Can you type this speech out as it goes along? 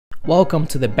Welcome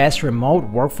to the best remote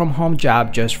work from home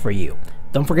job just for you.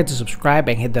 Don't forget to subscribe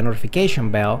and hit the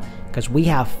notification bell because we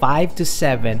have 5 to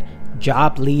 7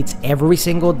 job leads every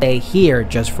single day here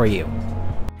just for you.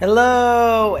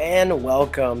 Hello and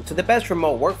welcome to the best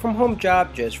remote work from home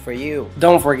job just for you.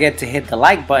 Don't forget to hit the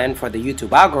like button for the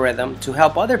YouTube algorithm to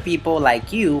help other people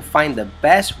like you find the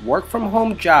best work from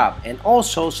home job, and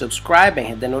also subscribe and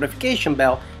hit the notification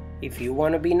bell if you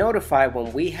want to be notified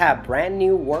when we have brand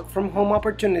new work from home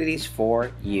opportunities for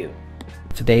you.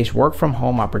 Today's work from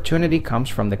home opportunity comes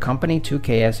from the company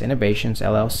 2KS Innovations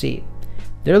LLC.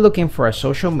 They're looking for a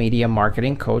social media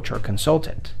marketing coach or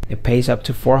consultant. It pays up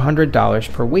to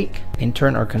 $400 per week.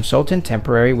 Intern or consultant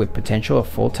temporary with potential of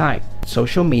full-time.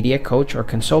 Social media coach or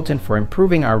consultant for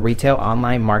improving our retail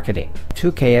online marketing.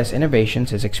 2KS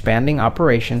Innovations is expanding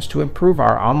operations to improve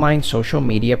our online social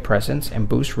media presence and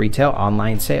boost retail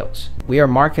online sales. We are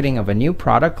marketing of a new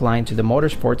product line to the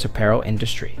motorsports apparel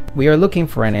industry. We are looking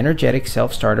for an energetic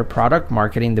self-starter product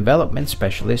marketing development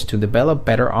specialist to develop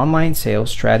better online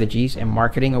sales strategies and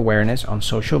marketing awareness on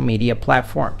social media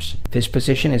platforms. This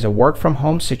position is a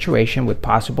work-from-home situation with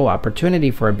possible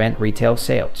opportunity for event retail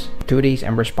sales. Duties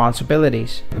and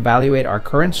responsibilities: evaluate our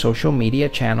current social media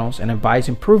channels and advise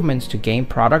improvements to gain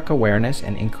product awareness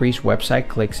and increase website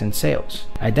clicks and sales.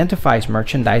 Identifies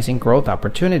merchandising growth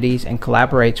opportunities and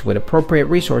collaborates with appropriate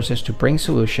resources to bring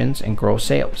solutions and grow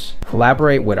sales.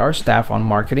 Collaborate with our staff on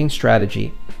marketing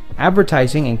strategy,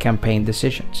 advertising and campaign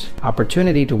decisions.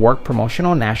 Opportunity to work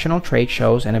promotional national trade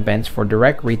shows and events for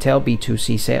direct retail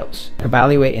B2C sales.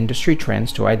 Evaluate industry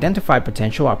trends to identify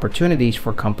potential opportunities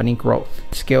for company growth.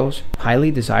 Skills: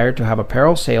 highly desired to have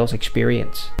apparel sales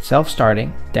experience.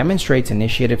 Self-starting, demonstrates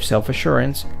initiative,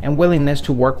 self-assurance, and willingness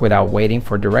to work without waiting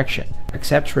for direction.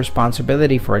 Accepts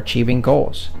responsibility for achieving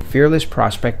goals. Fearless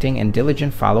prospecting and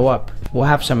diligent follow-up. Will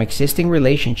have some existing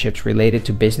relationships related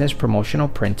to business promotional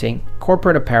printing,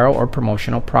 corporate apparel, or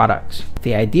promotional products.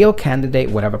 The ideal candidate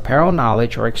would have apparel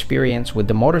knowledge or experience with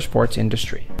the motorsports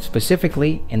industry,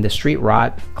 specifically in the street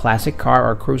rod, classic car,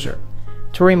 or cruiser.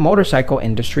 Touring motorcycle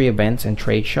industry events and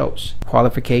trade shows.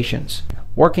 Qualifications: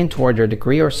 working toward your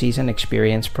degree or seasoned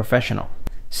experienced professional.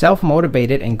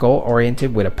 Self-motivated and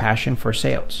goal-oriented with a passion for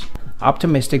sales.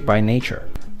 Optimistic by nature.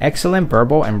 Excellent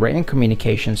verbal and written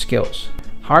communication skills.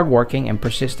 Hardworking and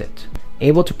persistent.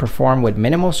 Able to perform with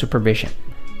minimal supervision.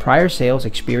 Prior sales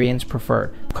experience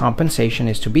preferred. Compensation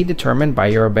is to be determined by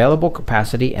your available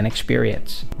capacity and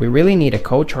experience. We really need a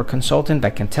coach or consultant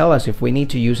that can tell us if we need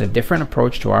to use a different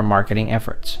approach to our marketing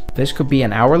efforts. This could be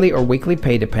an hourly or weekly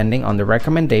pay depending on the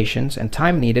recommendations and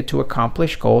time needed to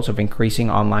accomplish goals of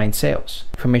increasing online sales.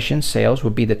 Commission sales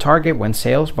would be the target when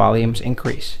sales volumes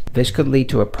increase. This could lead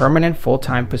to a permanent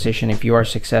full-time position if you are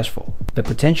successful. The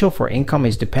potential for income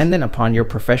is dependent upon your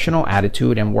professional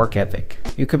attitude and work ethic.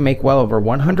 You could make well over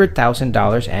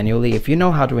 $100,000 annually if you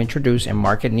know how to introduce and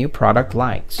market new product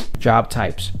lines. Job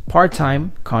types: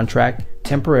 part-time, contract,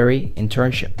 temporary,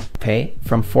 internship. Pay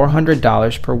from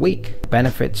 $400 per week.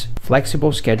 Benefits: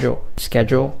 flexible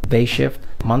schedule, day shift,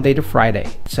 Monday to Friday,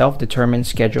 self-determined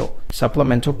schedule,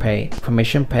 supplemental pay,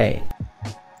 commission pay.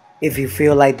 If you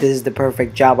feel like this is the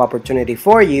perfect job opportunity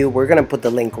for you, we're going to put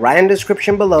the link right in the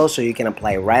description below so you can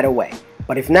apply right away.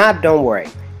 But if not, don't worry.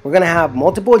 We're going to have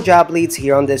multiple job leads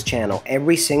here on this channel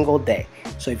every single day.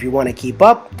 So if you want to keep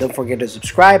up, don't forget to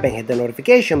subscribe and hit the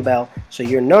notification bell so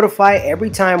you're notified every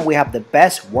time we have the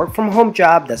best work from home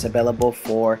job that's available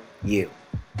for you.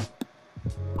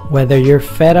 Whether you're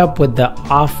fed up with the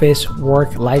office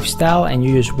work lifestyle and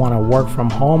you just want to work from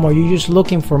home, or you're just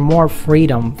looking for more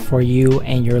freedom for you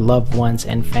and your loved ones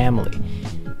and family,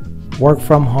 work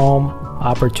from home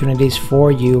opportunities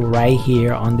for you right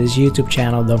here on this YouTube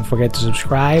channel. Don't forget to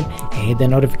subscribe and hit the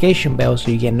notification bell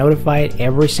so you get notified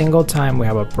every single time we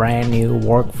have a brand new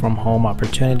work from home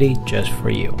opportunity just for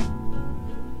you.